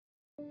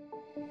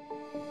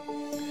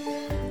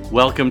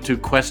Welcome to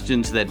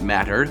Questions That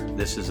Matter.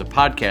 This is a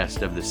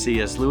podcast of the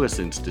C.S. Lewis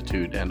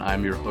Institute, and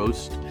I'm your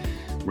host,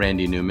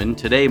 Randy Newman.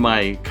 Today,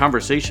 my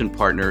conversation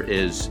partner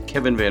is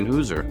Kevin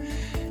Vanhoozer,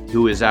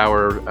 who is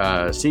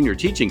our senior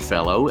teaching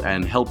fellow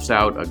and helps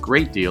out a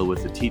great deal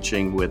with the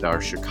teaching with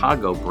our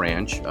Chicago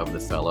branch of the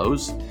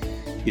fellows.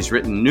 He's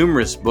written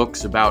numerous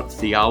books about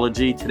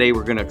theology. Today,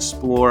 we're going to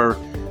explore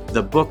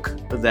the book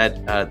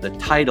that the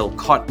title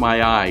caught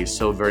my eye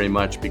so very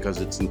much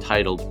because it's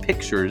entitled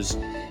Pictures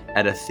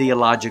at a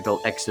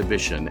Theological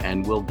Exhibition,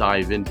 and we'll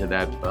dive into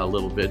that a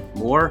little bit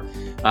more.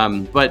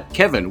 But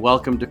Kevin,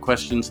 welcome to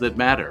Questions That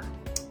Matter.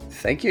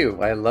 Thank you.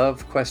 I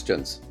love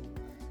questions.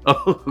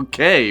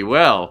 Okay,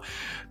 well,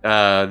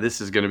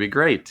 this is going to be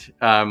great.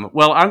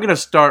 Well, I'm going to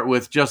start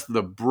with just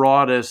the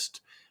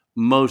broadest,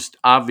 most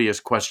obvious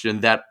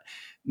question that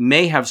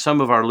may have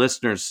some of our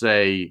listeners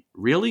say,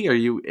 really? Are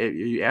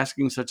you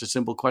asking such a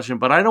simple question?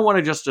 But I don't want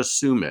to just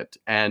assume it.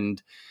 And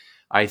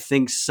I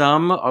think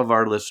some of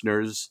our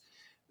listeners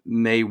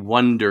may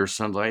wonder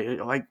something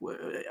like,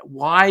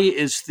 why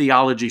is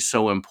theology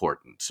so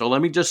important? So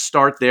let me just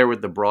start there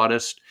with the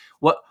broadest.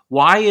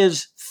 Why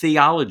is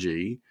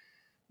theology,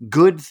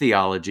 good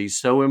theology,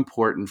 so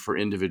important for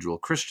individual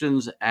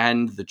Christians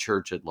and the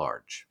church at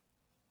large?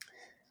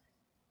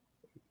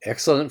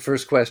 Excellent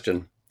first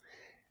question.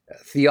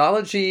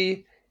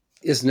 Theology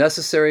is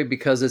necessary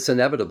because it's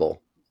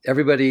inevitable.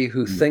 Everybody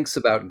who thinks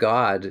about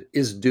God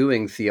is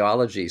doing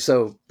theology.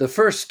 So the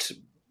first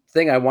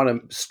thing I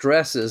want to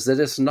stress is that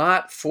it's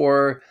not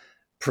for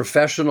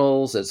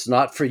professionals. It's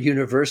not for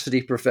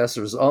university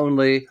professors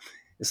only.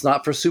 It's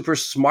not for super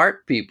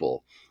smart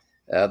people.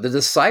 The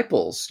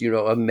disciples,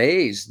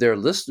 amazed their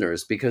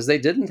listeners because they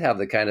didn't have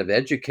the kind of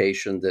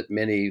education that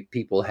many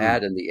people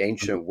had in the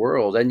ancient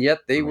world, and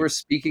yet they were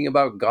speaking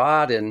about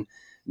God in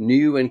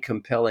new and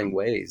compelling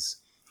ways.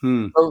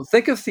 So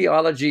think of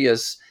theology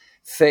as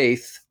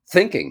faith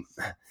thinking,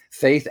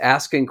 faith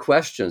asking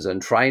questions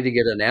and trying to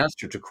get an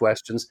answer to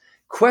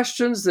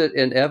questions that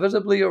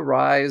inevitably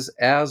arise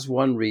as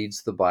one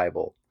reads the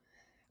Bible.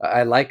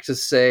 I like to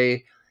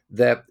say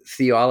that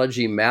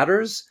theology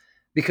matters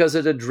because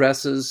it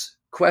addresses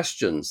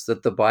questions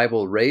that the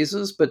Bible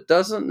raises, but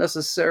doesn't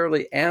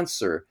necessarily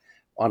answer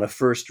on a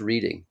first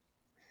reading.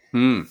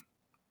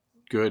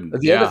 Good.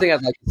 The other thing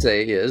I'd like to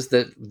say is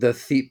that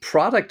the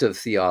product of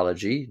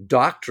theology,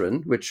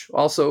 doctrine, which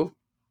also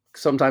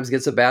sometimes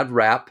gets a bad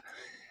rap,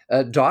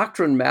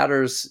 doctrine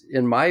matters,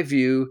 in my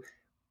view,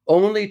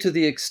 only to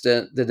the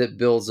extent that it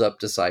builds up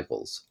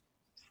disciples.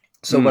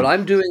 So when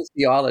I'm doing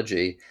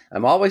theology,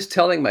 I'm always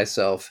telling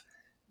myself,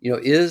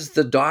 is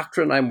the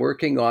doctrine I'm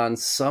working on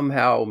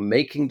somehow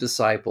making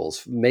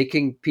disciples,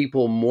 making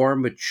people more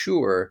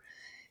mature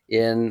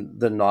in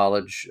the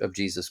knowledge of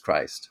Jesus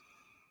Christ?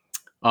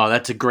 Oh,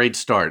 that's a great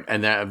start,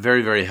 and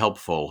very, very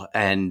helpful.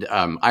 And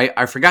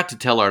I forgot to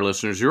tell our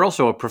listeners, you're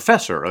also a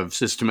professor of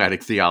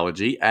systematic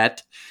theology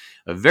at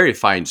a very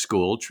fine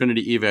school,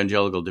 Trinity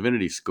Evangelical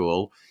Divinity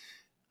School.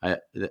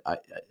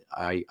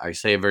 I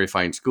say a very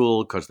fine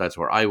school because that's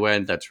where I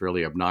went. That's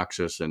really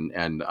obnoxious,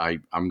 and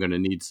I'm going to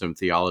need some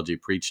theology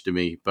preached to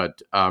me.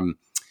 But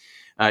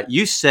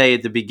you say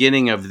at the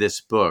beginning of this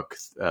book,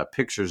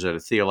 Pictures at a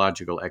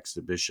Theological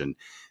Exhibition,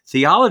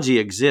 theology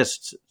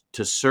exists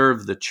to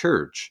serve the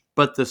church,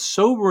 but the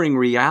sobering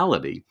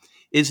reality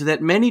is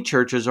that many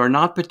churches are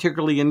not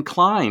particularly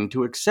inclined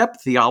to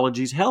accept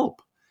theology's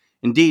help.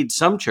 Indeed,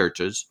 some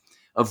churches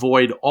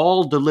avoid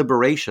all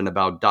deliberation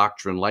about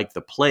doctrine like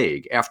the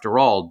plague. After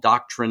all,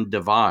 doctrine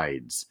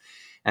divides.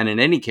 And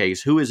in any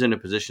case, who is in a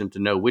position to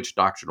know which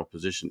doctrinal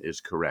position is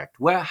correct?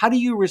 Well, how do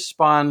you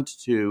respond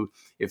to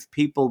if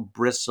people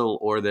bristle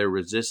or they're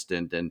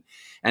resistant, and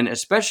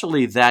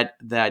especially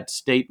that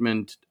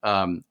statement,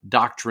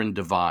 doctrine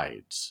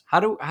divides? How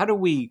do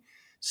we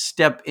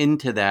step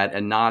into that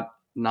and not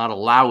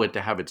allow it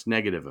to have its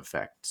negative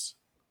effects?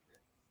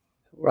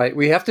 Right.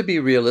 We have to be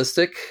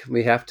realistic.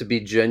 We have to be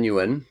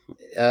genuine.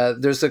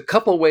 There's a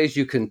couple ways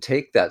you can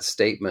take that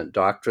statement,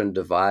 doctrine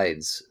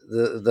divides.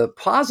 The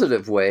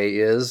positive way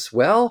is,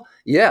 well,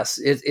 yes,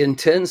 it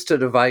intends to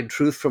divide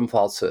truth from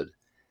falsehood.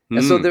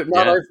 And so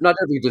not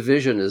every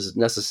division is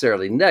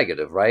necessarily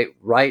negative, right?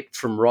 Right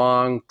from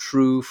wrong,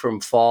 true from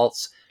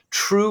false,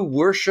 true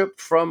worship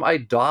from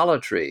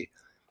idolatry.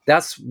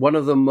 That's one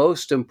of the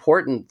most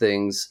important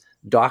things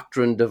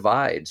doctrine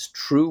divides,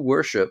 true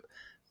worship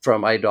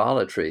from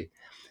idolatry.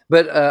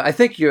 But I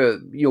think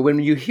when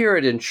you hear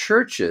it in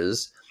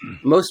churches,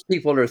 most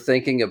people are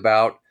thinking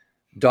about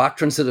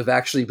doctrines that have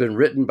actually been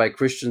written by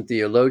Christian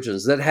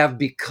theologians that have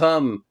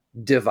become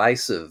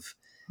divisive.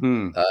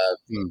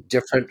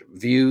 Different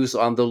views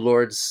on the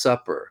Lord's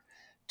Supper,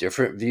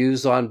 different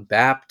views on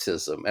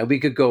baptism, and we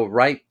could go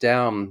right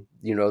down,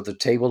 the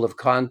table of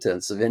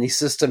contents of any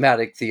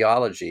systematic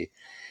theology.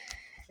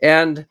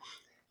 And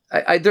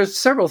there's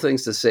several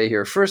things to say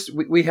here. First,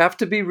 we have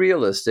to be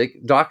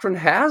realistic. Doctrine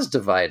has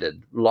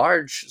divided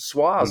large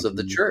swaths of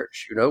the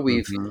church.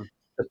 The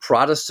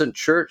Protestant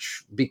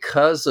church,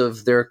 because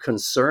of their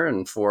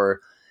concern for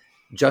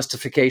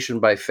justification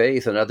by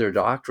faith and other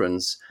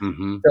doctrines,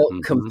 Mm-hmm. felt Mm-hmm.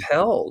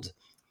 compelled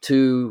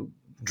to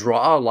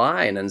draw a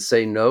line and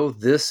say, no,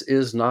 this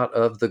is not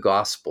of the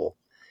gospel.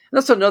 And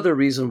that's another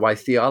reason why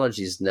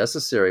theology is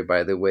necessary,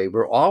 by the way.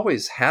 We're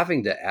always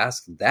having to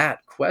ask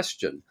that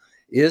question.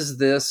 Is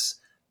this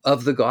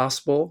of the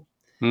gospel?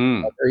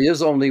 Mm. There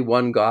is only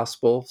one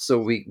gospel, so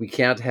we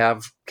can't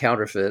have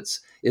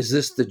counterfeits. Is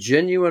this the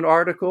genuine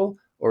article,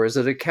 or is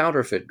it a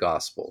counterfeit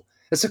gospel?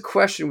 It's a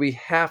question we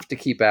have to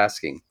keep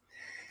asking.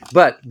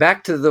 But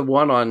back to the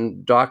one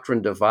on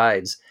doctrine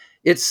divides,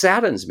 it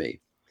saddens me.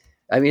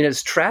 I mean,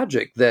 it's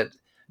tragic that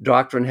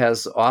doctrine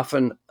has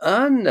often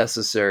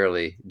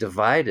unnecessarily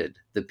divided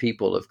the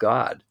people of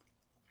God.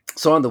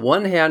 So, on the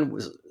one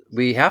hand,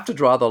 we have to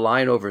draw the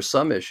line over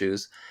some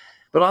issues,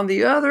 but on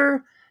the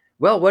other,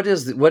 well, what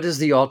is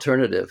the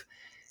alternative?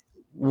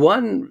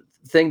 One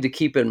thing to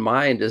keep in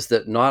mind is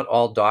that not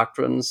all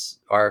doctrines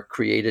are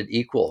created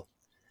equal.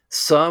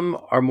 Some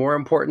are more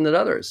important than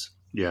others.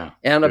 Yeah.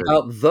 And Good.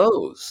 about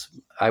those,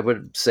 I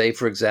would say,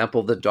 for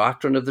example, the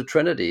doctrine of the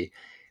Trinity.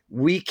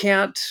 We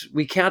can't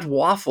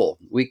waffle.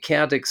 We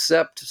can't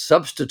accept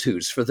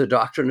substitutes for the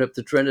doctrine of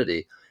the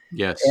Trinity.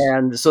 Yes.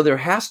 And so there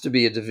has to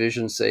be a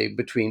division, say,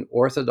 between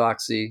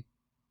orthodoxy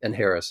and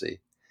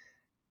heresy.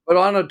 But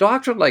on a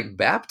doctrine like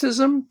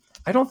baptism,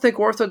 I don't think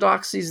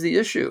orthodoxy is the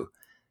issue.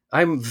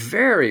 I'm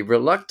very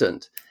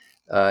reluctant,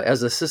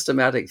 as a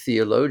systematic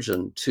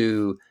theologian,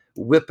 to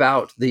whip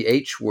out the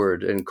H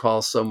word and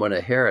call someone a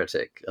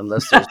heretic,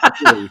 unless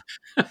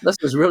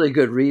there's really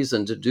good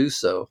reason to do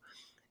so.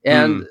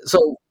 And Mm.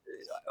 so,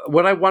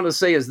 what I want to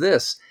say is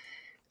this: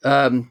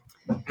 um,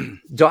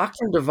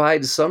 doctrine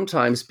divides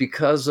sometimes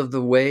because of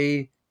the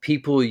way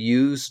people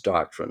use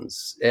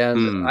doctrines, and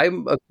Mm.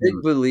 I'm a big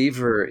Mm.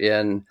 believer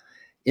in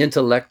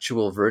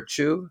intellectual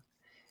virtue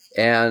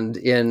and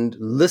in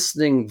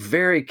listening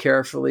very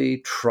carefully,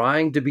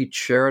 trying to be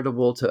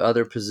charitable to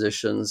other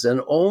positions,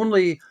 and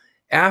only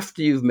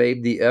after you've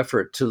made the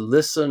effort to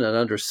listen and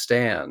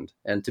understand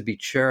and to be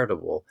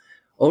charitable,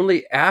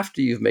 only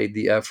after you've made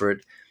the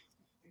effort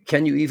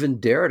can you even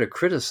dare to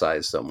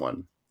criticize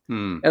someone.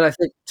 Mm. And I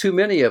think too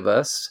many of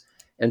us,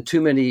 and too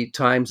many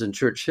times in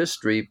church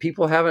history,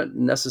 people haven't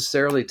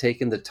necessarily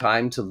taken the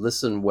time to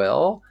listen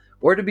well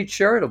or to be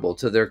charitable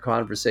to their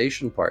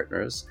conversation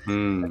partners.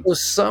 Mm. So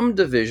some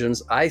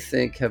divisions, I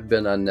think, have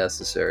been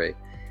unnecessary.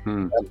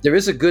 Mm. There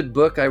is a good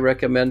book I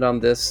recommend on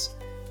this.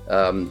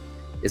 Um,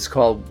 it's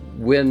called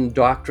When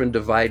Doctrine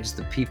Divides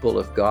the People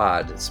of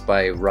God. It's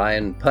by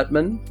Ryan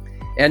Putman.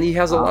 And he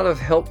has a lot of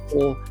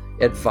helpful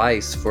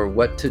advice for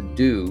what to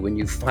do when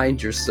you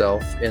find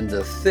yourself in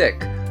the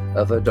thick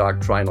of a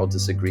doctrinal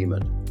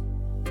disagreement.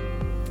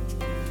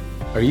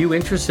 Are you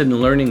interested in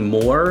learning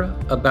more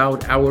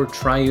about our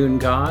triune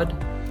God?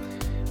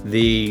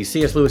 The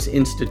C.S. Lewis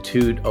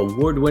Institute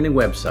award-winning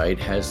website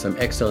has some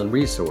excellent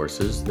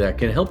resources that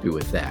can help you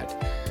with that.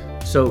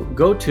 So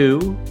go to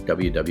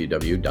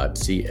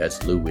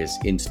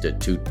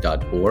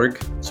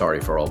www.cslewisinstitute.org,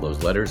 sorry for all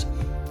those letters,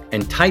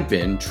 and type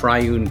in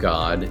Triune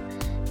God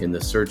in the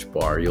search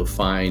bar. You'll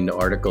find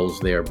articles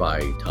there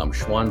by Tom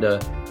Schwanda,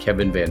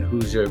 Kevin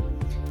Vanhoozer,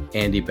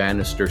 Andy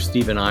Bannister,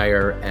 Stephen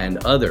Iyer, and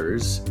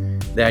others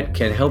that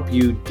can help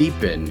you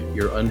deepen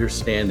your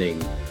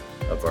understanding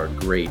of our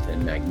great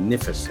and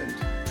magnificent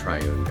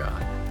triune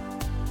God.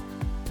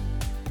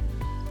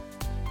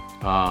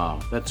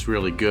 That's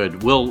really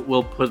good.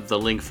 We'll put the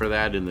link for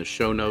that in the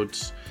show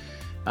notes.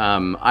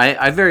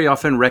 I very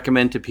often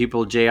recommend to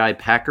people J.I.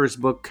 Packer's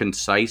book,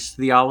 Concise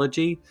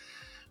Theology,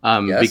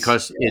 Yes.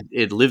 because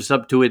it lives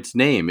up to its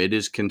name. It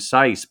is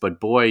concise, but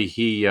boy,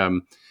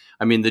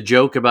 the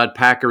joke about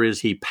Packer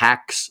is he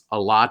packs a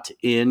lot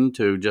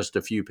into just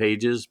a few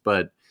pages,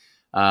 but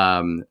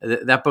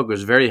that book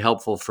was very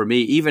helpful for me,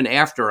 even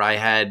after I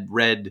had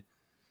read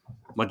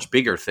much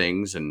bigger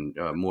things and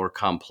more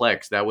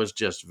complex. That was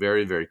just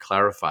very, very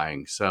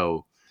clarifying.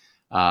 So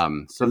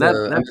that's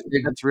really I'm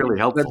a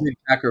helpful. big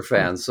Packer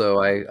fan,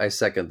 so I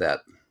second that.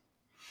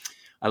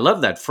 I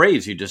love that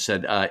phrase you just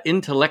said,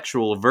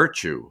 intellectual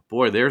virtue.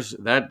 Boy, there's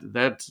that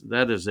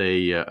is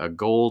a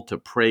goal to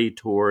pray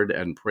toward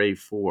and pray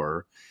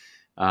for.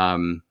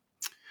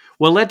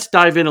 Well, let's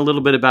dive in a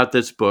little bit about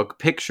this book,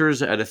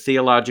 Pictures at a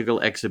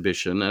Theological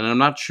Exhibition. And I'm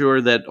not sure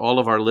that all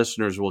of our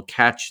listeners will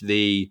catch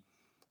the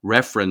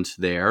reference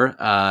there.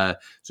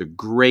 It's a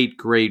great,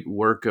 great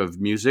work of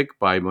music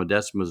by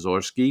Modest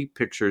Mussorgsky,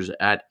 Pictures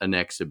at an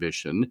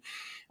Exhibition.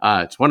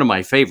 It's one of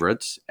my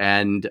favorites.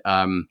 And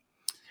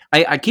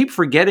I keep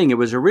forgetting it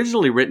was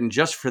originally written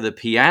just for the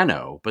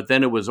piano, but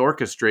then it was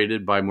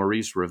orchestrated by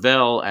Maurice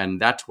Ravel, and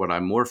that's what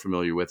I'm more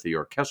familiar with, the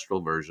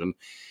orchestral version.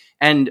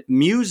 And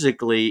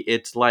musically,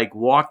 it's like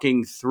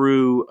walking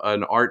through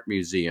an art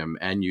museum,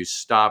 and you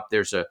stop.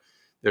 There's a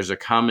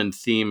common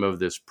theme of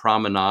this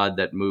promenade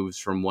that moves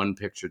from one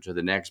picture to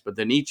the next, but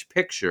then each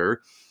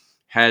picture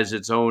has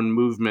its own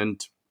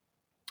movement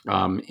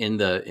in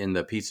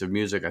the piece of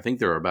music. I think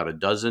there are about a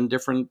dozen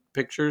different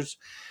pictures.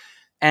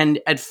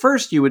 And at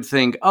first you would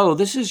think, oh,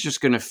 this is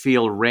just going to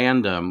feel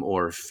random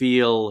or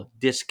feel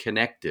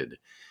disconnected.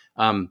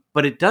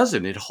 But it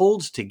doesn't. It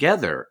holds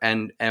together,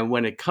 and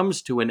when it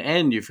comes to an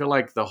end, you feel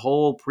like the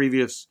whole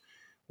previous,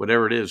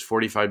 whatever it is,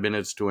 45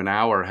 minutes to an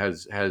hour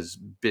has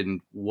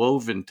been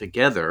woven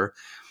together.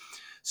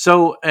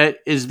 So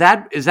is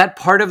that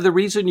part of the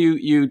reason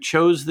you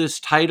chose this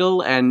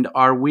title? And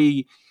are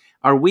we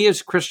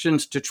as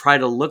Christians to try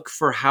to look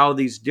for how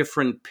these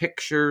different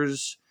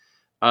pictures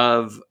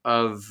of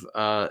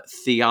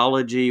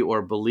theology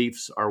or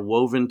beliefs are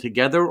woven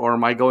together, or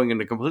am I going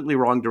in a completely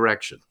wrong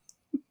direction?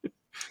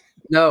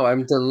 No,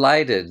 I'm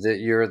delighted that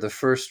you're the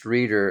first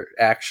reader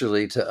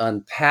actually to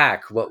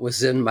unpack what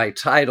was in my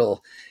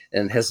title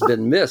and has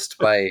been missed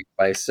by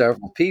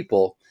several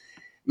people.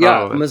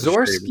 Yeah, Oh, that's a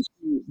Mussorgsky shame.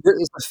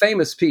 is a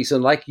famous piece,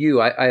 and like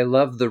you, I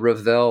love the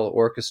Ravel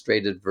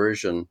orchestrated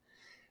version.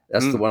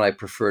 That's the Mm, one I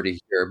prefer to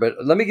hear.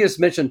 But let me just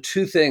mention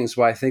two things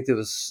why I think there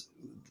was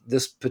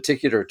this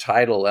particular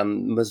title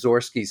and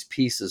Mussorgsky's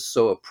piece is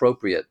so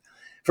appropriate.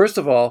 First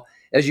of all,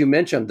 as you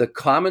mentioned, the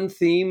common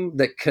theme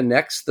that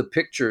connects the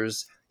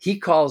pictures he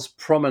calls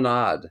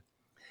promenade.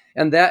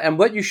 And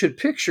what you should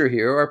picture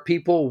here are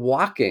people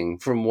walking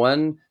from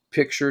one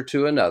picture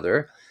to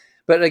another.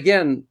 But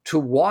again, to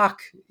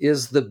walk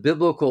is the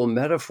biblical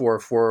metaphor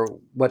for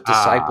what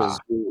ah, disciples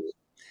do.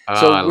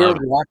 So I we're love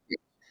it. walking.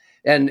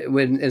 And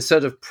when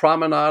instead of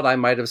promenade, I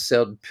might have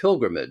said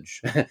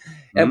pilgrimage.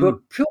 And Mm,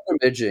 but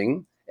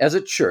pilgrimaging as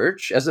a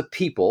church, as a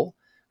people,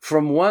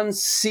 from one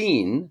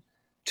scene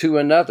to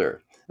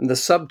another. And the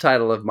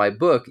subtitle of my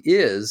book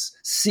is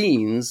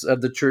Scenes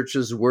of the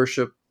Church's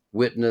Worship,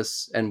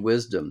 Witness, and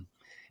Wisdom.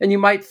 And you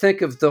might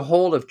think of the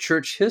whole of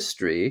church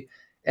history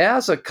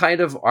as a kind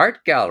of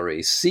art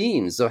gallery,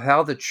 scenes of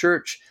how the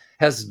church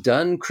has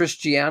done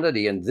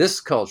Christianity in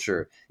this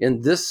culture,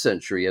 in this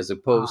century, as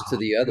opposed to oh,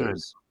 the good.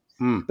 others.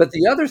 Mm, But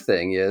the other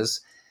thing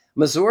is,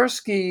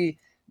 Mussorgsky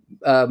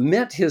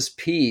meant his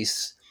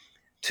piece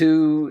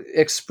to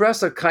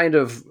express a kind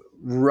of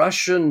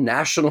Russian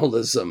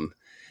nationalism.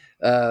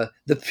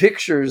 The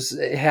pictures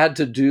had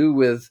to do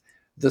with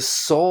the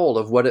soul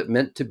of what it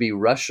meant to be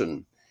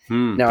Russian.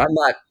 mm, Now,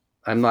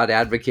 I'm not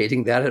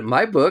advocating that in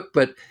my book,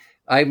 but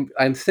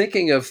I'm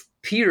thinking of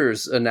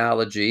Peter's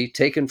analogy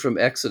taken from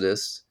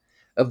Exodus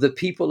of the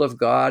people of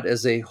God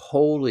as a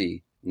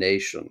holy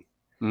nation.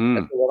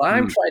 And mm, so what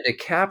I'm mm, trying to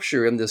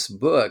capture in this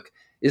book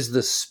is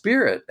the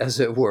spirit, as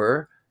it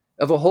were,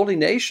 of a holy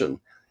nation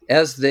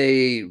as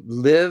they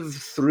live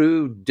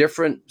through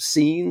different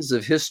scenes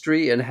of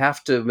history and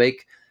have to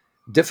make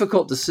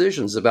difficult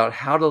decisions about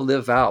how to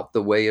live out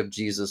the way of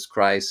Jesus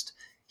Christ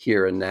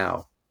here and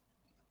now.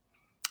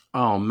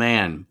 oh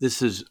man,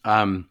 this is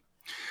all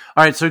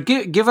right. So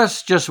give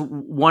us just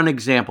one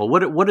example.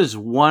 What is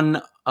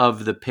one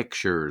of the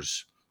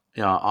pictures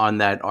on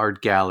that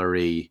art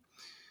gallery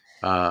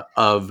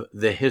of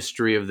the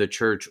history of the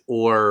church,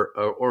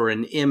 or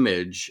an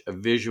image, a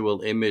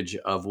visual image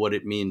of what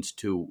it means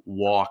to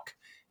walk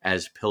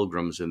as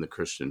pilgrims in the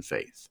Christian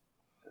faith?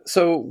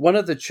 So one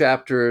of the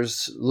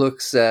chapters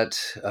looks at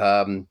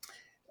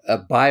a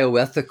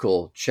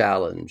bioethical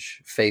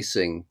challenge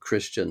facing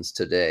Christians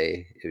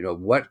today.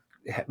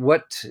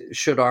 What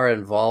should our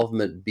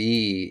involvement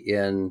be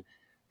in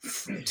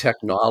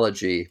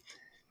technology,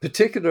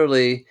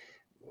 particularly?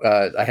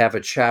 I have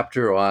a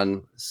chapter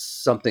on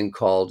something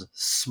called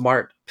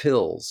smart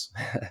pills.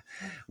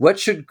 What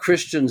should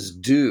Christians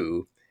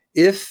do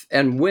if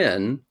and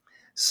when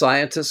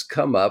scientists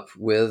come up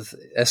with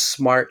a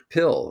smart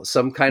pill,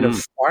 some kind Mm,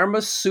 of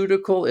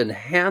pharmaceutical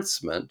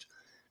enhancement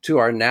to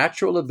our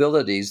natural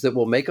abilities that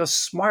will make us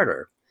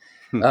smarter?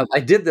 hmm, I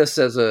did this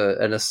as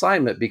an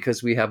assignment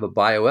because we have a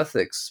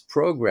bioethics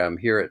program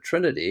here at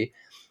Trinity.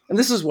 And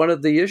this is one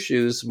of the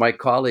issues my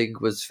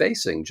colleague was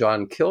facing,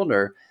 John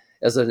Kilner,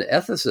 as an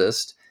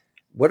ethicist.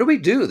 What do we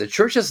do? The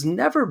church has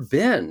never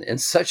been in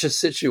such a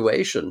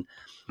situation.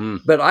 mm,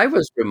 But I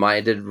was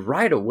reminded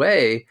right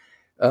away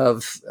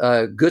of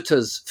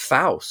Goethe's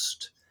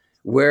Faust,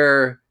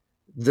 where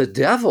the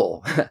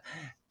devil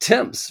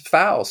tempts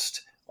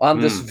Faust on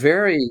mm,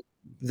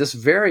 this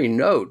very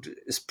note,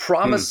 is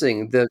mm,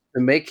 promising that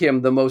to make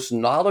him the most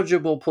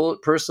knowledgeable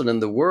person in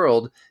the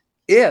world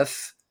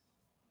if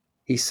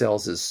he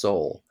sells his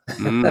soul.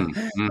 mm,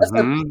 That's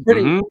a mm-hmm,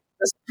 pretty mm-hmm,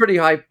 that's a pretty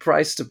high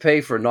price to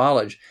pay for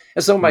knowledge.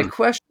 And so my mm,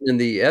 question in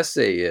the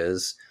essay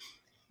is,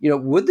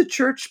 would the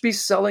church be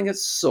selling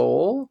its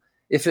soul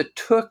if it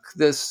took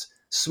this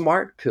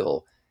smart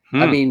pill?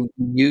 I mm, mean,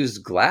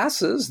 used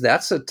glasses,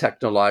 that's a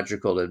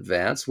technological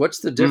advance. What's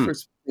the mm.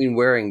 difference between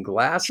wearing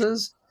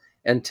glasses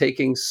and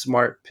taking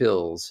smart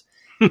pills?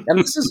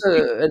 And this is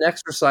an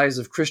exercise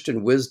of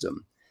Christian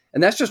wisdom.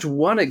 And that's just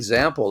one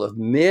example of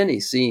many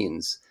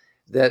scenes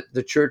that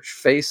the church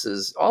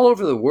faces all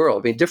over the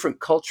world. I mean, different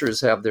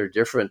cultures have their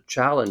different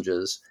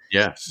challenges,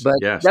 Yes, but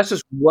yes, that's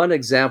just one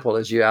example,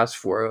 as you asked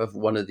for, of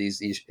one of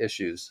these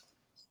issues.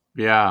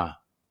 yeah.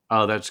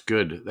 Oh, that's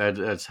good.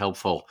 That's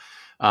helpful.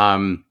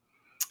 Um,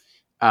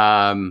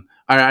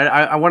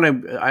 I want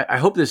to. I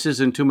hope this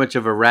isn't too much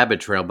of a rabbit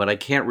trail, but I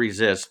can't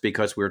resist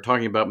because we were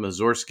talking about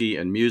Mussorgsky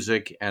and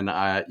music, and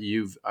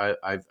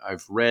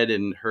I've read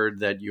and heard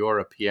that you're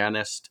a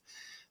pianist.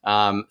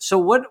 So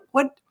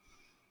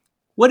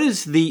what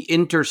is the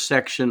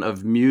intersection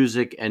of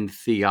music and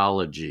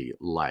theology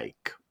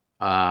like?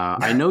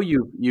 I know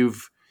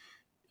you've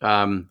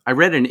I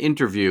read an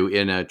interview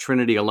in a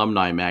Trinity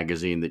alumni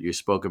magazine that you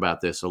spoke about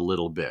this a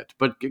little bit,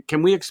 but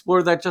can we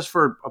explore that just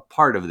for a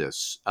part of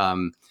this?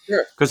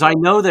 Sure. Because I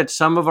know that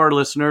some of our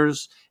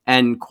listeners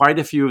and quite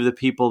a few of the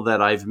people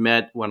that I've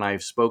met when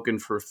I've spoken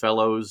for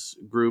fellows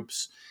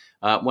groups,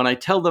 when I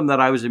tell them that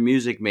I was a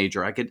music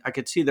major, I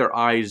could see their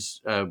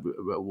eyes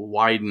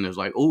widen as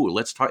like, oh,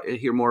 let's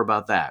hear more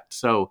about that.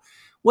 So,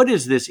 what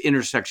is this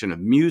intersection of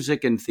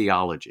music and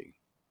theology?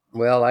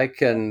 Well, I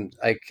can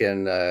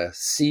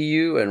see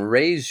you and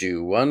raise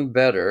you one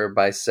better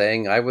by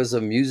saying I was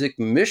a music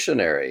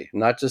missionary,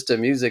 not just a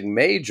music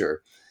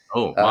major.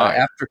 Oh my!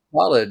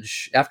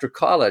 After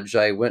college,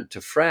 I went to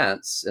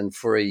France and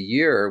for a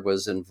year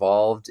was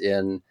involved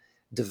in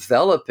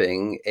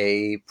developing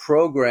a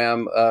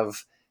program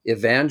of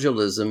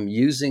evangelism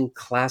using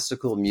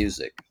classical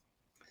music.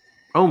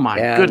 Oh my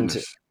And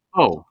goodness!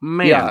 Oh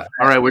man! yeah,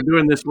 All right, we're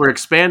doing this. We're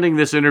expanding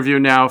this interview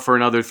now for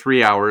another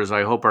 3 hours.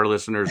 I hope our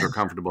listeners are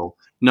comfortable.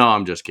 No,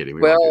 I'm just kidding.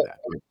 We won't do well,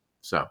 that.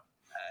 So,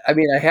 I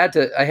mean, I had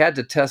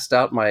to test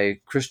out my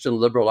Christian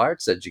liberal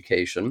arts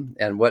education,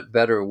 and what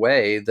better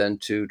way than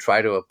to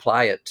try to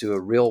apply it to a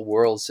real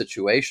world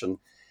situation?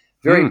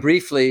 Very hmm.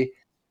 briefly,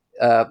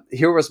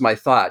 here was my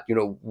thought.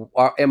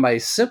 Am I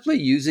simply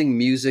using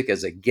music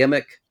as a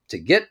gimmick to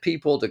get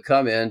people to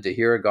come in to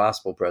hear a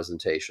gospel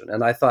presentation?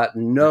 And I thought,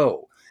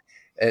 no,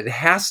 it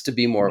has to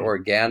be more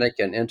organic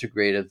and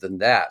integrated than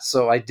that.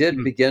 So I did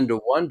Hmm. begin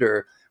to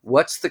wonder,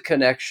 what's the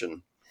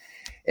connection?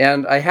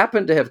 And I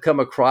happened to have come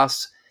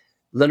across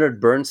Leonard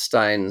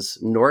Bernstein's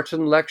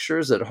Norton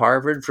lectures at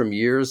Harvard from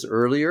years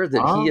earlier that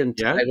he Oh, yes,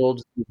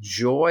 entitled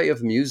Joy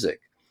of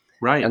Music.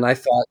 right. And I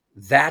thought,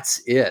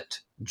 that's it.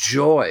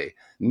 Joy.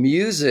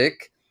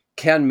 Music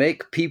can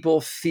make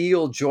people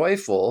feel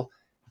joyful,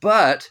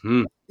 but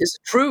Hmm. is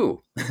it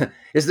true?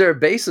 Is there a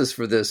basis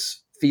for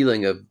this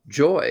feeling of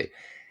joy?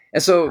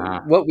 And so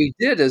Ah. what we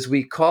did is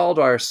we called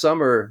our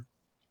summer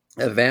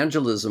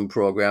evangelism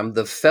program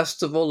the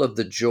Festival of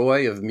the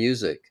Joy of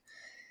Music.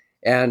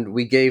 And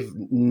we gave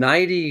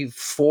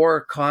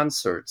 94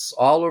 concerts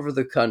all over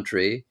the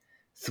country,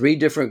 3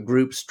 different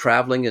groups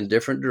traveling in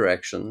different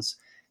directions.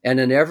 And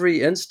in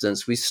every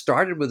instance, we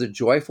started with a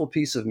joyful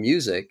piece of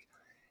music,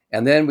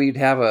 and then we'd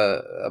have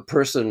a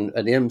person,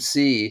 an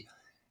MC,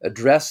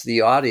 address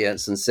the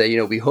audience and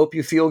say, we hope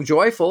you feel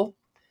joyful,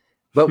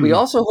 but we Hmm.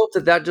 also hope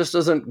that just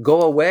doesn't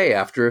go away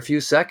after a few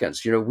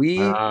seconds. Oh, We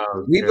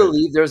good.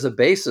 believe there's a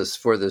basis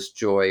for this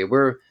joy.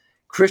 We're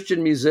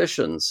Christian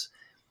musicians.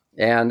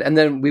 And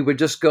then we would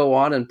just go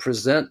on and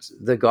present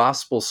the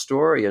gospel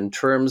story in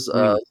terms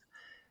Hmm.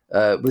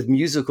 of with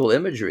musical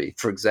imagery.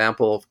 For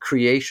example,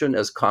 creation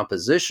as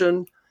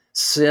composition,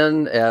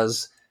 sin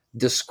as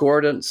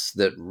discordance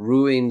that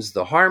ruins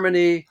the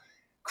harmony, Yeah.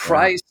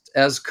 Christ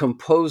as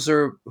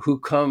composer who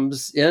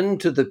comes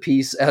into the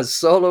piece as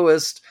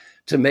soloist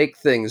to make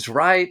things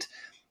right,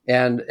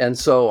 and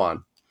so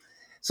on.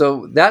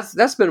 So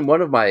that's been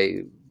one of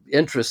my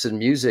interests in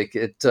music.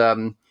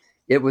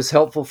 It was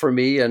helpful for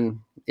me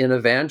in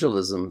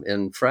evangelism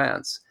in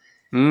France.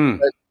 Hmm.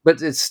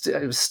 But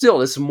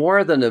it's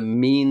more than a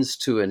means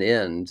to an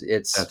end.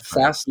 It's That's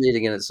right.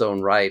 fascinating in its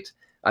own right.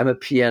 I'm a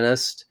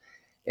pianist,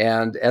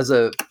 and as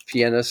a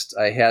pianist,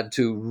 I had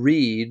to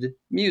read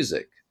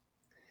music.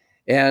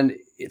 And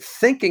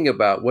thinking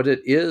about what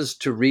it is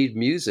to read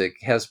music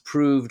has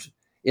proved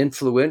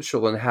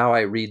influential in how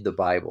I read the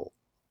Bible.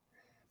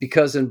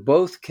 Because in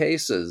both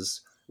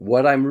cases,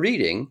 what I'm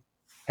reading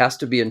has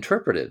to be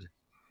interpreted.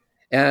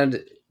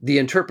 And the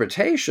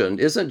interpretation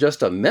isn't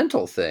just a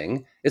mental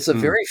thing, it's a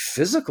Hmm. very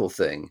physical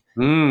thing.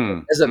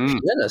 Hmm. As a Hmm.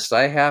 pianist,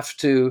 I have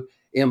to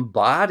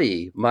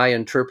embody my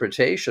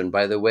interpretation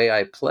by the way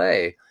I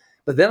play.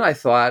 But then I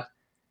thought,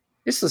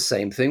 it's the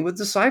same thing with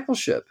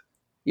discipleship.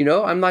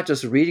 I'm not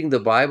just reading the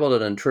Bible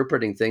and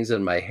interpreting things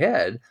in my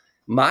head.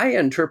 My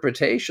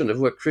interpretation of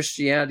what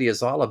Christianity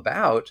is all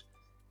about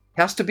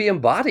has to be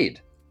embodied.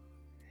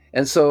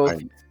 And so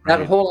Right. that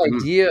Right. whole Hmm.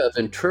 idea of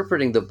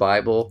interpreting the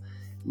Bible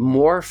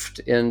morphed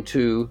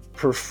into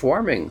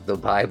performing the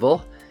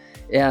Bible,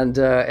 and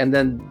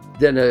then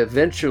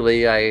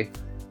eventually I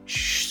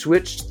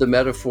switched the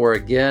metaphor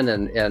again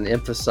and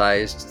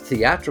emphasized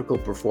theatrical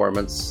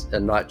performance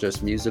and not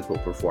just musical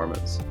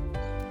performance.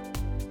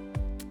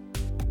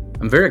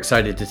 I'm very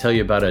excited to tell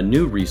you about a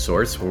new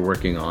resource we're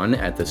working on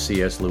at the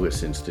C.S.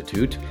 Lewis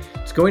Institute.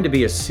 It's going to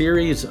be a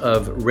series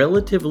of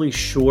relatively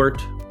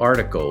short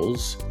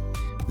articles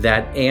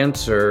that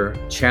answer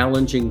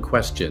challenging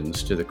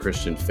questions to the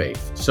Christian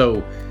faith.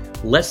 So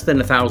less than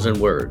 1,000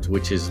 words,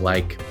 which is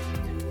like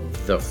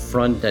the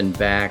front and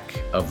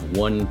back of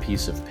one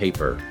piece of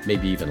paper,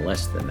 maybe even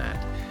less than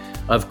that,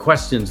 of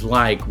questions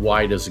like,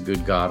 why does a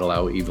good God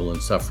allow evil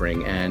and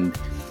suffering? And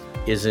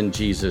isn't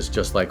Jesus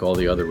just like all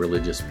the other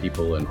religious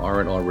people? And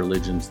aren't all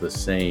religions the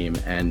same?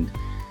 And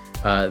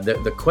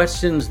the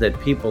questions that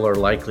people are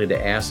likely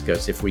to ask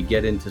us if we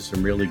get into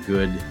some really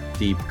good,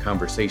 deep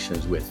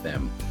conversations with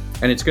them.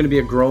 and it's going to be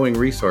a growing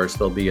resource.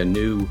 There'll be a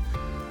new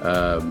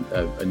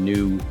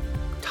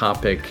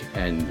topic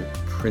and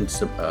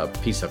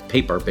piece of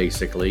paper,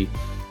 basically,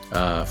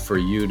 for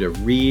you to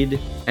read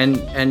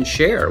and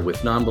share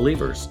with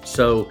non-believers.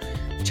 So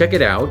check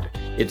it out.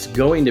 It's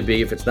going to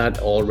be, if it's not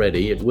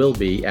already, it will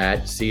be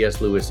at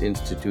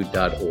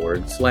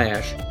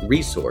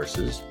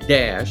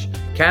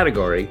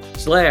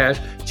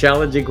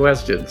cslewisinstitute.org/resources-category/challenging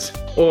questions.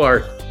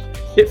 Or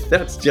if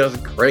that's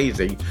just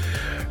crazy,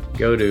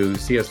 go to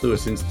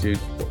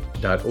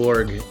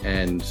cslewisinstitute.org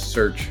and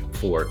search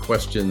for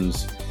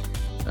questions.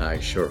 I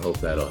sure hope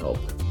that'll help.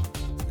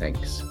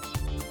 Thanks.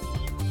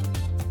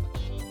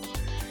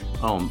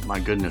 Oh my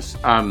goodness.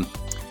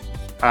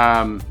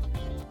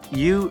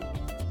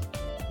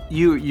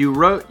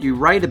 You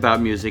write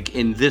about music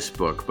in this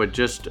book, but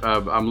just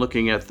I'm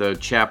looking at the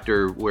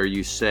chapter where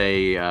you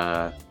say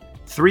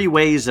 3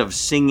 ways of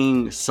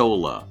singing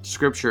sola: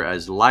 Scripture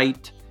as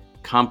light,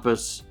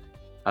 compass,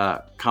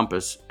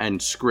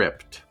 and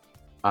script.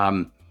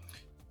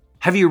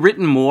 Have you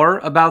written more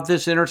about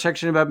this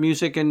intersection about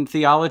music and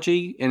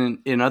theology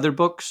in other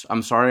books?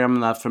 I'm sorry, I'm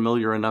not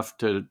familiar enough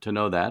to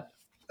know that.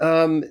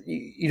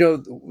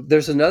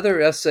 There's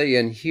another essay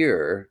in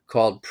here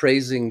called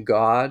Praising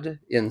God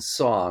in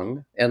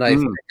Song, and I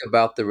think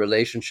about the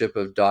relationship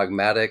of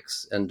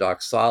dogmatics and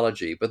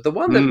doxology. But the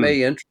one that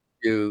may interest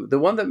you,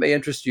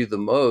 the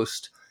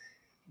most,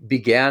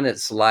 began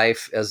its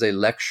life as a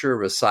lecture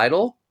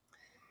recital,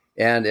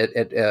 and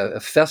at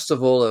a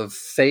festival of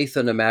faith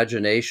and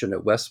imagination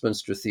at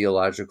Westminster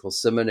Theological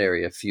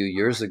Seminary a few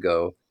years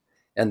ago,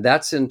 and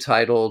that's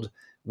entitled,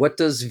 "What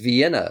Does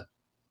Vienna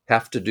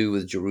Have to Do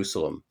with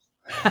Jerusalem?"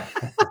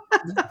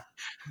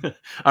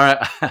 All right,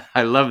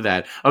 I love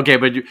that. Okay,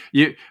 but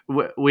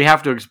we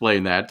have to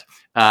explain that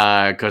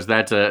because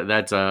that's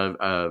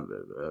a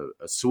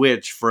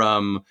switch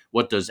from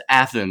what does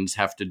Athens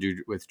have to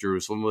do with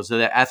Jerusalem? Was it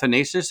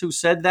Athanasius who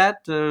said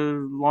that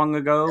long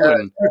ago?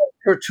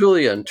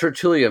 Tertullian.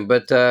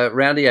 But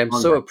Randy, I'm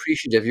so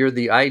appreciative. You're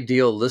the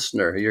ideal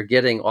listener. You're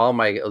getting all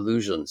my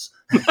allusions.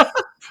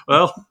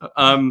 Well,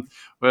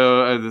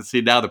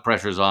 see, now the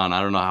pressure's on.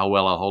 I don't know how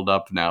well I'll hold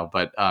up now,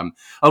 but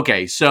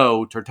okay.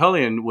 So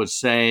Tertullian was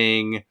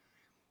saying,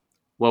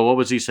 well, what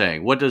was he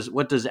saying? What does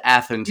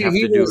Athens have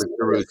to do with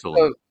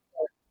Jerusalem?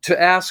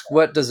 To ask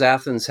what does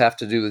Athens have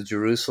to do with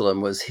Jerusalem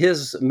was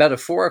his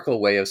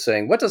metaphorical way of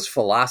saying, what does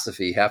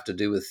philosophy have to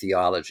do with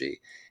theology?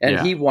 And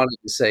he wanted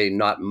to say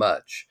not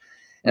much.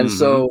 And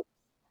so,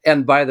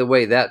 and by the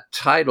way, that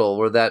title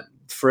or that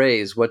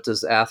phrase, what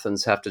does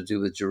Athens have to do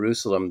with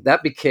Jerusalem,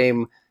 that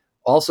became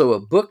also a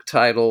book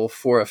title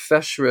for a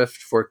festschrift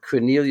for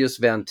Cornelius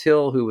Van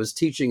Til, who was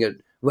teaching at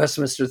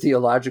Westminster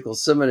Theological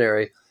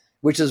Seminary,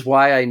 which is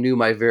why I knew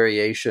my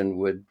variation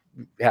would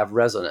have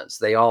resonance.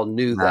 They all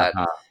knew that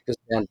because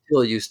Van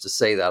Til used to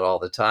say that all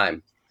the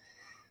time.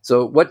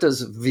 So what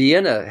does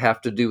Vienna have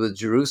to do with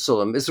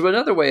Jerusalem is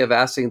another way of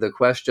asking the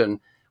question,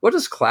 what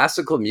does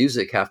classical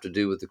music have to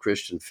do with the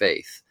Christian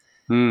faith?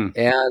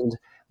 And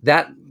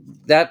that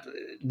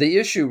the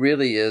issue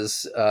really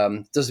is,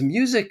 does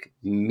music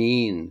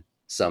mean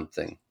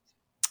something?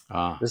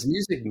 Does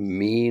music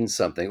mean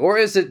something, or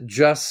is it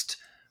just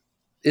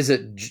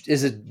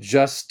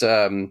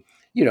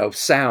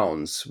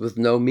sounds with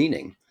no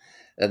meaning?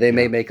 They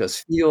may make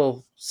us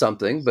feel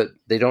something, but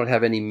they don't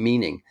have any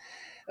meaning.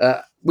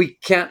 We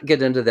can't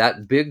get into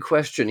that big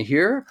question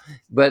here,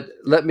 but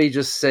let me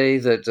just say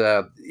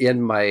that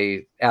in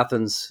my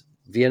Athens,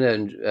 Vienna,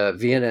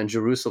 and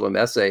Jerusalem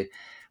essay,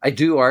 I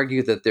do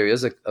argue that there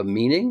is a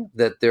meaning,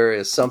 that there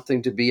is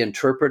something to be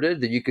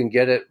interpreted, that you can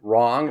get it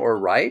wrong or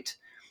right.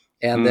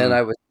 And then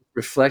I was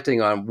reflecting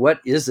on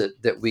what is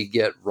it that we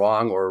get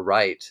wrong or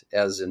right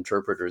as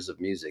interpreters of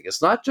music.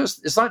 It's not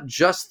just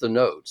the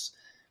notes.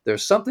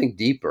 There's something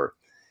deeper.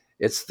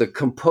 It's the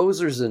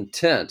composer's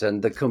intent.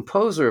 And the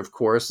composer, of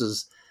course,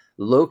 is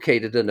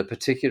located in a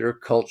particular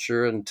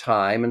culture and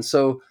time. And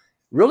so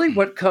really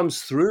what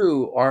comes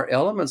through are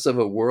elements of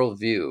a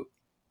worldview.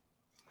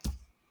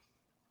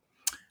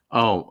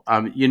 Oh,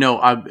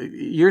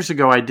 years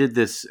ago I did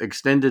this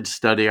extended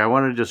study. I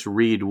want to just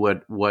read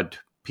what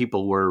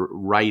people were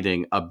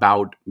writing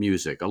about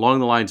music along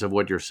the lines of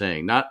what you're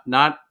saying. Not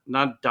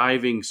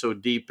diving so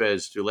deep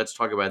as to let's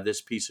talk about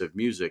this piece of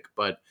music,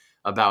 but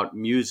about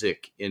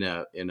music in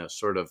a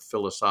sort of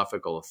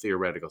philosophical,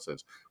 theoretical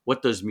sense.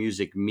 What does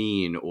music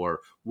mean,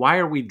 or why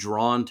are we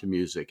drawn to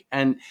music?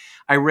 And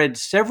I read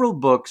several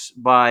books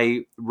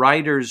by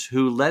writers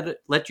who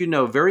let you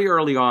know very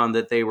early on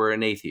that they were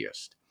an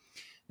atheist.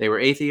 They were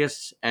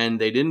atheists,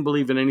 and they didn't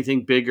believe in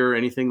anything bigger,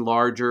 anything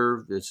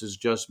larger. This is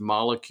just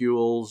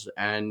molecules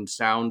and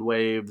sound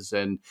waves.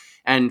 And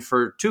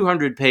for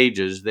 200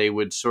 pages, they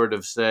would sort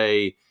of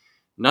say,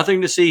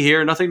 nothing to see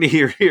here, nothing to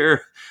hear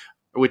here,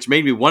 which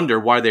made me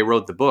wonder why they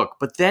wrote the book.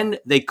 But then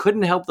they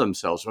couldn't help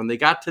themselves. When they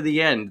got to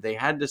the end, they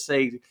had to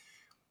say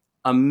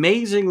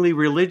amazingly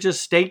religious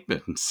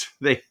statements.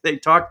 They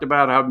talked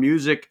about how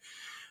music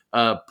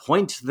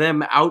points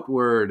them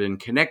outward and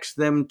connects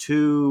them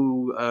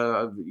to,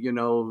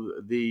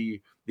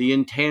 the the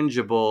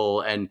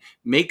intangible and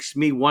makes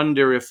me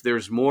wonder if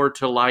there's more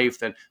to life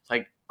than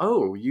like,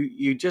 oh,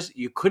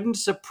 you couldn't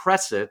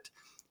suppress it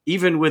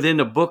even within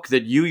a book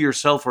that you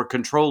yourself were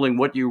controlling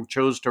what you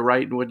chose to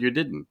write and what you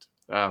didn't.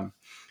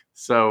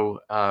 So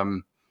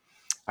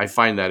I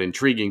find that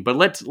intriguing. But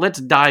let's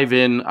dive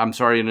in. I'm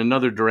sorry, in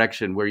another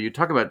direction where you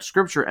talk about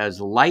Scripture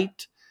as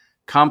light,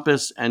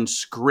 compass, and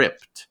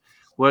script.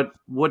 What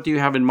do you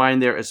have in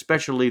mind there,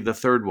 especially the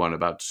third one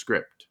about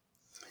script?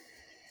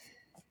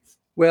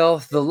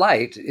 Well, the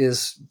light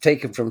is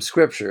taken from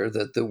Scripture,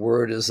 that the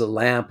Word is a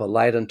lamp, a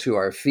light unto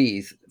our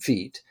feet.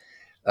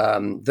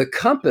 The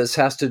compass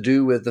has to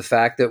do with the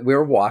fact that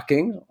we're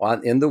walking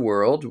in the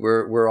world.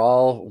 We're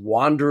all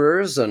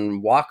wanderers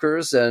and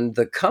walkers, and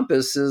the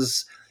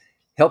compass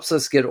helps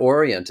us get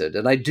oriented.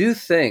 And I do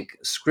think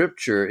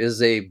Scripture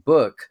is a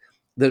book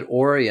that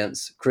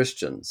orients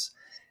Christians.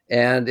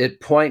 And it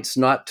points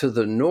not to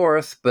the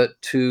north, but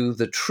to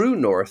the true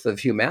north of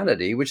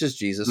humanity, which is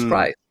Jesus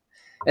Christ.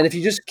 And if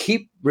you just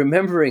keep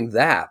remembering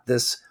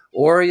this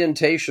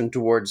orientation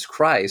towards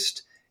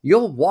Christ,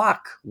 you'll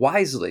walk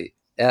wisely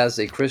as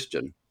a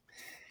Christian.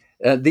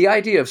 The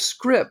idea of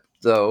script,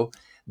 though,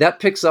 that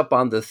picks up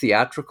on the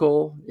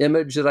theatrical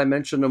image that I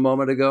mentioned a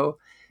moment ago.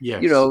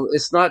 Yes.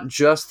 It's not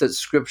just that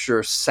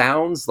Scripture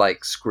sounds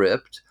like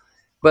script,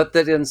 but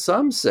that in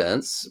some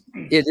sense,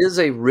 it is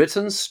a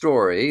written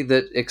story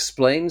that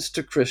explains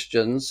to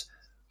Christians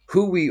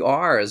who we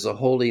are as a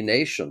holy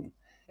nation.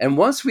 And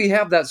once we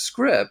have that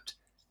script,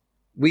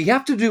 we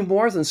have to do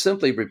more than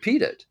simply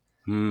repeat it.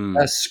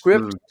 A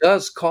script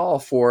does call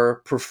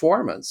for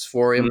performance,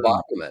 for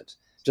embodiment,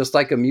 just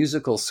like a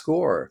musical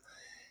score.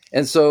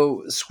 And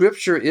so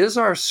Scripture is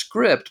our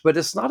script, but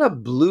it's not a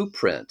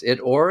blueprint. It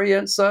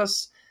orients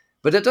us,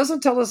 but it doesn't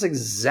tell us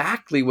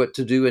exactly what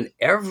to do in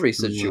every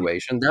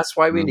situation. That's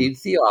why we need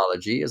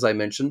theology, as I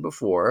mentioned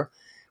before.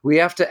 We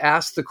have to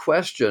ask the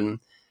question,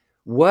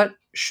 what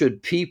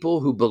should people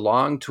who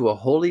belong to a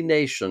holy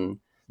nation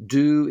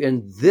do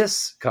in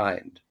this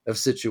kind of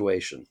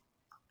situation?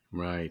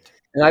 Right.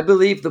 And I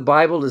believe the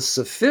Bible is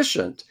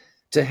sufficient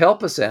to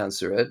help us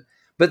answer it,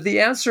 but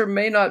the answer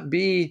may not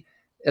be,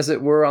 as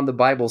it were, on the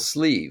Bible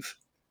sleeve,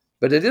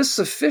 but it is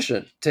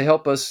sufficient to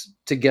help us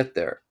to get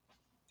there.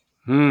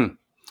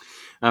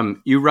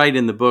 You write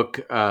in the book,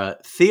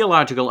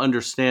 theological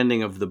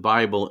understanding of the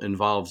Bible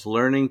involves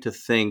learning to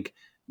think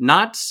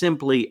not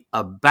simply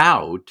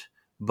about,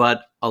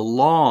 but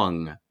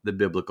along the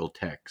biblical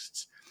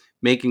texts,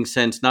 making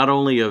sense not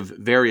only of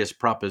various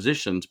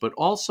propositions, but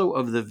also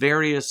of the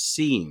various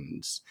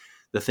scenes,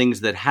 the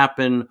things that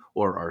happen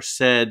or are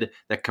said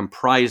that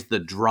comprise the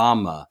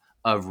drama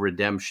of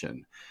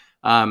redemption.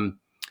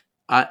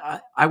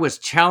 I was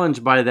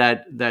challenged by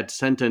that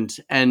sentence,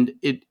 and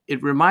it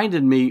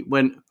reminded me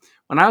when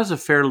I was a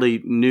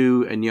fairly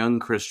new and young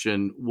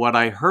Christian, what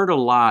I heard a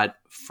lot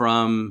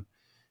from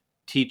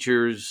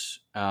teachers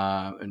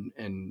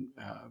and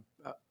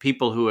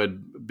people who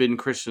had been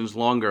Christians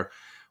longer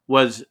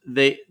was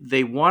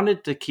they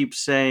wanted to keep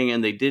saying,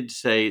 and they did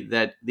say,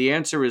 that the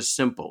answer is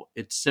simple.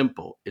 It's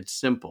simple. It's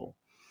simple.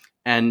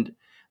 And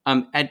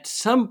at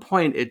some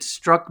point, it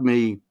struck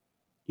me,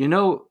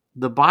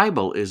 the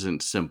Bible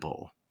isn't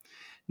simple.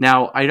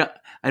 Now,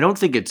 I don't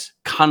think it's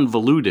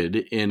convoluted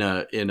in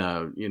a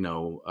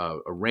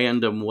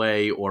random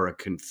way or a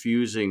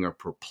confusing or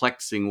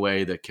perplexing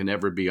way that can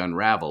never be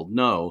unraveled.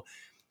 No,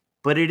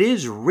 but it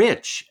is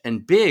rich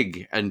and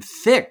big and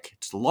thick.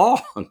 It's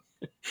long,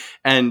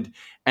 and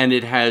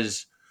it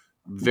has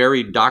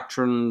varied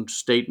doctrine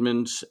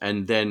statements,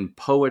 and then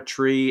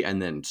poetry,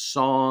 and then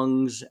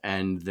songs,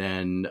 and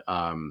then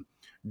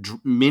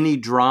mini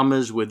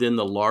dramas within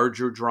the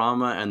larger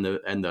drama, and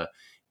the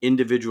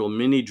individual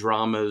mini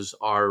dramas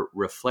are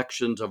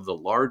reflections of the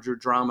larger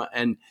drama.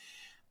 And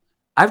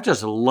I've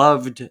just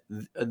loved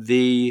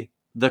the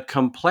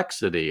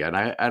complexity, and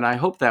I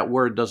hope that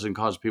word doesn't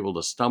cause people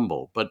to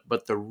stumble,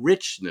 but the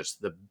richness,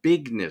 the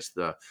bigness,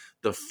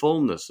 the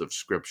fullness of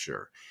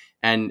Scripture.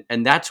 And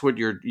that's what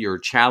you're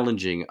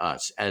challenging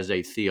us as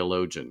a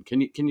theologian.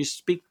 Can you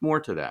speak more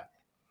to that?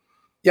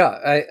 Yeah,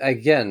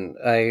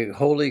 I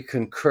wholly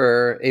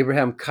concur.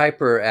 Abraham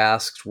Kuyper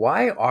asked,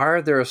 why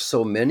are there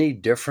so many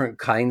different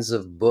kinds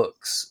of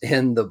books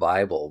in the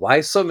Bible? Why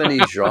so many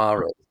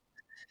genres?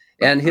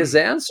 And his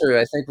answer,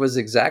 I think, was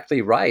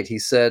exactly right. He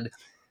said,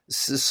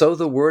 so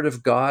the Word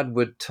of God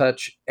would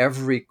touch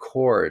every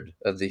chord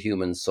of the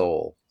human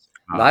soul,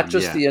 not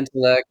just the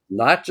intellect,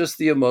 not just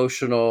the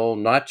emotional,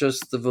 not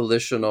just the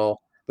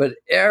volitional, but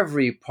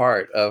every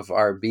part of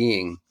our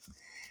being.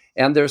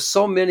 And there's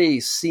so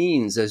many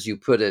scenes, as you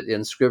put it,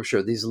 in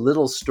Scripture, these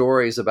little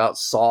stories about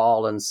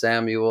Saul and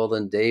Samuel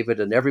and David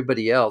and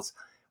everybody else.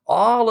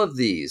 All of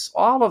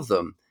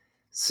them,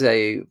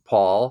 say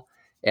Paul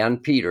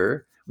and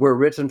Peter, were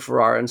written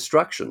for our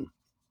instruction.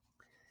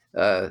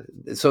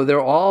 So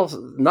they're all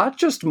not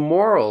just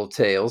moral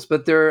tales,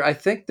 but I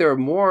think they're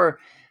more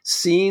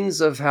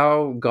scenes of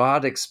how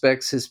God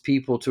expects his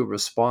people to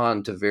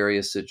respond to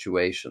various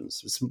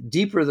situations. It's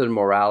deeper than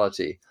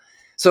morality.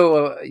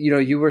 So,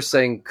 you were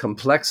saying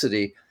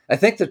complexity. I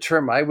think the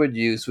term I would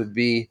use would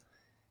be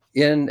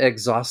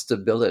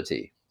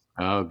inexhaustibility.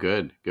 Oh,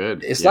 good,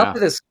 good. It's not Yeah.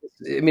 that it's,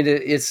 I mean,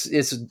 it's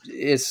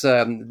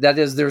that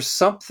is, there's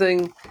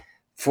something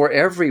for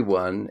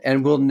everyone,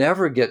 and we'll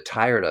never get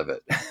tired of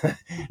it.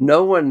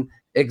 No one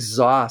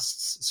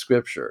exhausts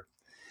Scripture.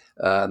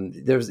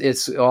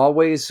 It's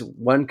always,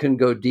 one can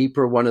go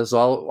deeper. One is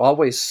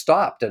always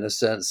stopped in a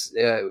sense,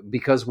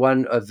 because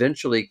one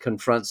eventually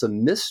confronts a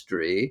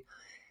mystery.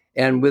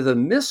 And with a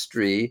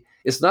mystery,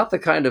 it's not the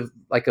kind of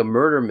like a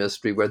murder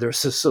mystery where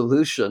there's a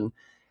solution.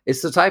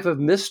 It's the type of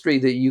mystery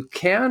that you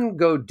can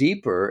go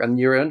deeper and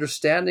your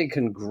understanding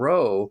can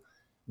grow,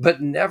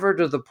 but never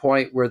to the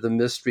point where the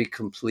mystery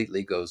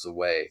completely goes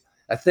away.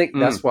 I think Mm,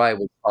 that's why I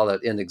would call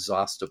it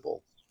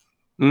inexhaustible.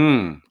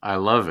 I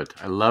love it.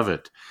 I love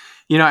it.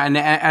 And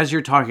as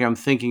you're talking, I'm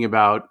thinking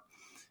about,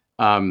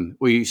 well,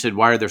 you said,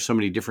 why are there so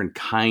many different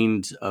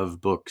kinds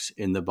of books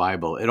in the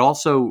Bible? It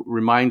also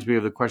reminds me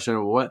of the question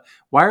of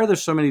why are there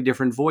so many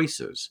different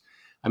voices?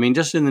 I mean,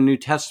 just in the New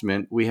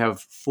Testament, we have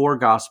 4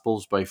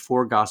 Gospels by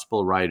 4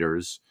 Gospel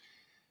writers.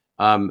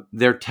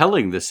 They're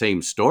telling the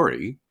same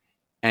story,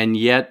 and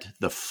yet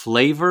the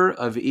flavor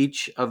of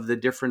each of the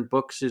different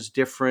books is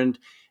different.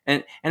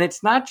 And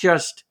it's not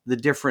just the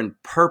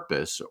different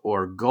purpose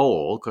or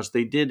goal, because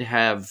they did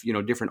have,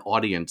 different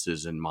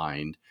audiences in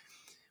mind,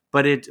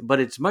 but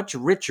it's much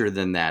richer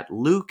than that.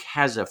 Luke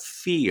has a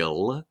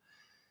feel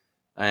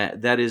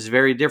that is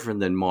very different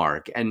than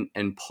Mark,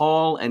 and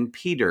Paul and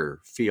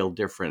Peter feel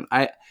different.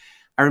 I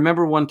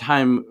remember one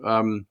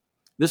time,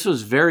 this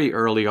was very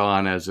early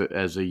on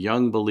as a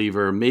young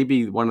believer,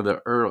 maybe one of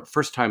the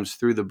first times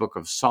through the book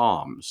of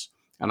Psalms,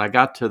 and I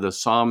got to the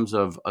Psalms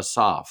of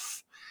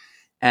Asaph,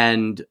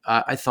 and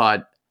I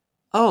thought,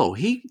 oh,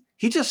 he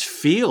just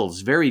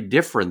feels very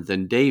different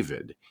than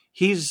David.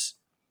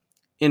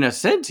 In a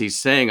sense, he's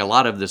saying a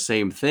lot of the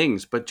same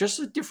things, but just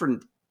a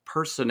different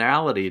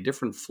personality, a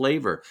different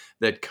flavor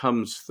that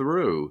comes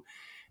through.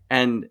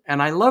 And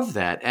I love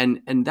that.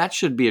 And that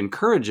should be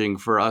encouraging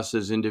for us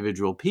as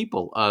individual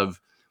people. Of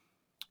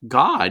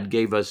God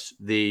gave us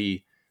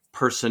the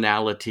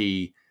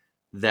personality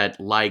that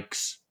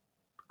likes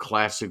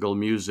classical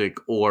music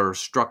or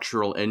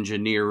structural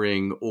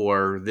engineering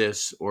or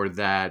this or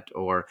that,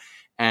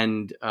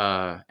 and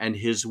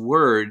his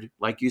word,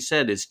 like you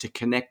said, is to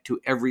connect to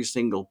every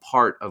single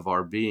part of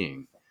our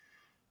being.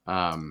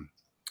 I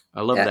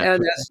love that.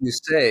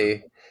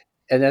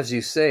 And as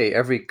you say,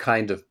 every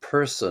kind of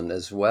person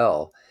as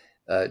well.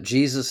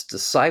 Jesus'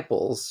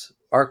 disciples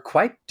are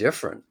quite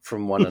different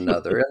from one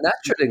another, and that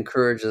should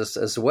encourage us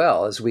as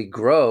well. As we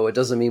grow, it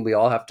doesn't mean we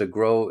all have to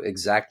grow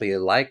exactly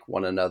like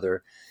one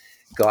another.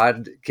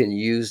 God can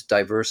use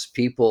diverse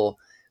people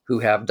who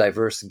have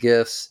diverse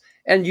gifts,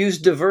 and use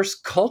diverse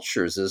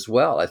cultures as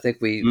well. I think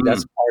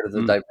that's Mm, part of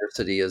the mm.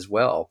 diversity as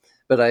well.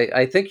 But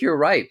I think you're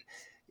right.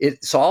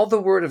 It's all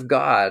the Word of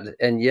God,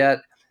 and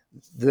yet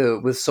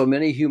with so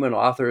many human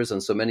authors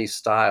and so many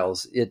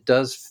styles, it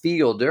does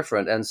feel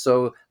different. And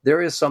so there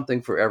is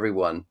something for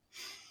everyone.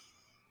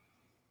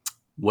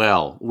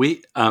 Well,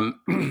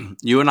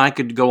 you and I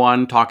could go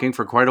on talking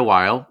for quite a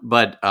while,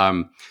 but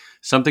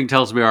something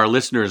tells me our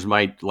listeners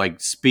might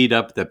like speed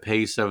up the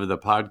pace of the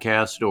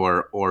podcast,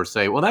 or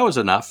say, "Well, that was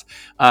enough."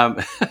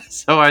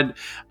 So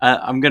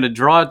I'm going to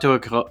draw it to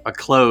a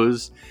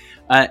close.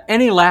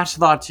 Any last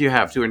thoughts you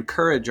have to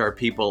encourage our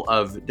people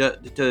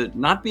to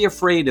not be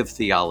afraid of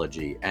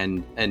theology,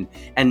 and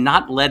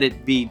not let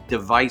it be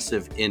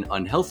divisive in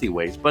unhealthy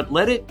ways, but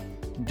let it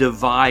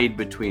divide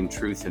between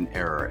truth and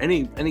error?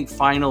 Any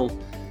final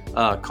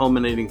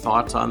culminating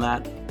thoughts on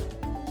that?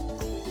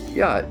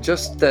 Yeah,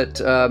 just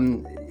that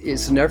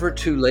it's never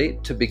too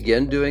late to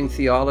begin doing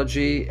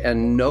theology,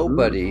 and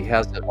nobody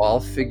has it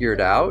all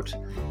figured out.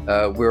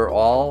 We're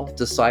all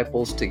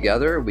disciples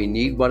together. We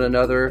need one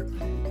another.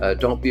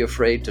 Don't be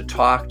afraid to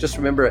talk. Just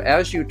remember,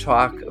 as you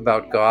talk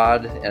about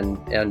God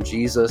and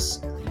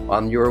Jesus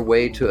on your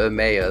way to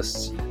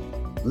Emmaus,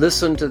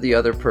 listen to the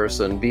other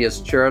person, be as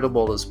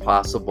charitable as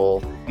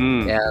possible,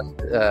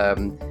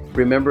 and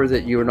remember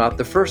that you are not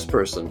the first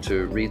person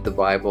to read the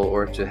Bible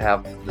or to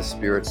have the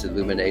Spirit's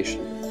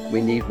illumination.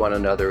 We need one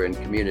another in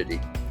community.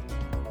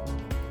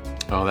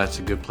 Oh, that's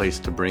a good place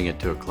to bring it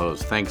to a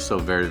close. Thanks so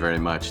very, very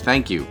much.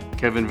 Thank you,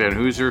 Kevin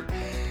Vanhoozer.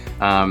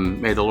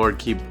 May the Lord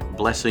keep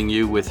blessing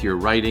you with your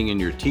writing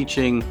and your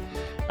teaching.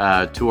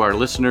 To our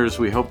listeners,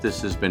 we hope this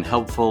has been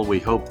helpful. We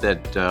hope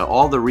that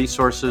all the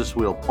resources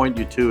we'll point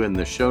you to in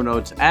the show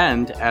notes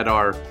and at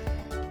our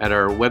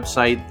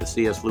website, the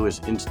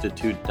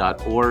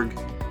cslewisinstitute.org,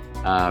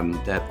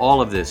 that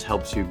all of this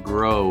helps you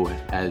grow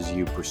as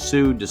you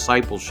pursue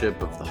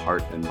discipleship of the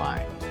heart and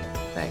mind.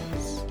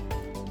 Thanks.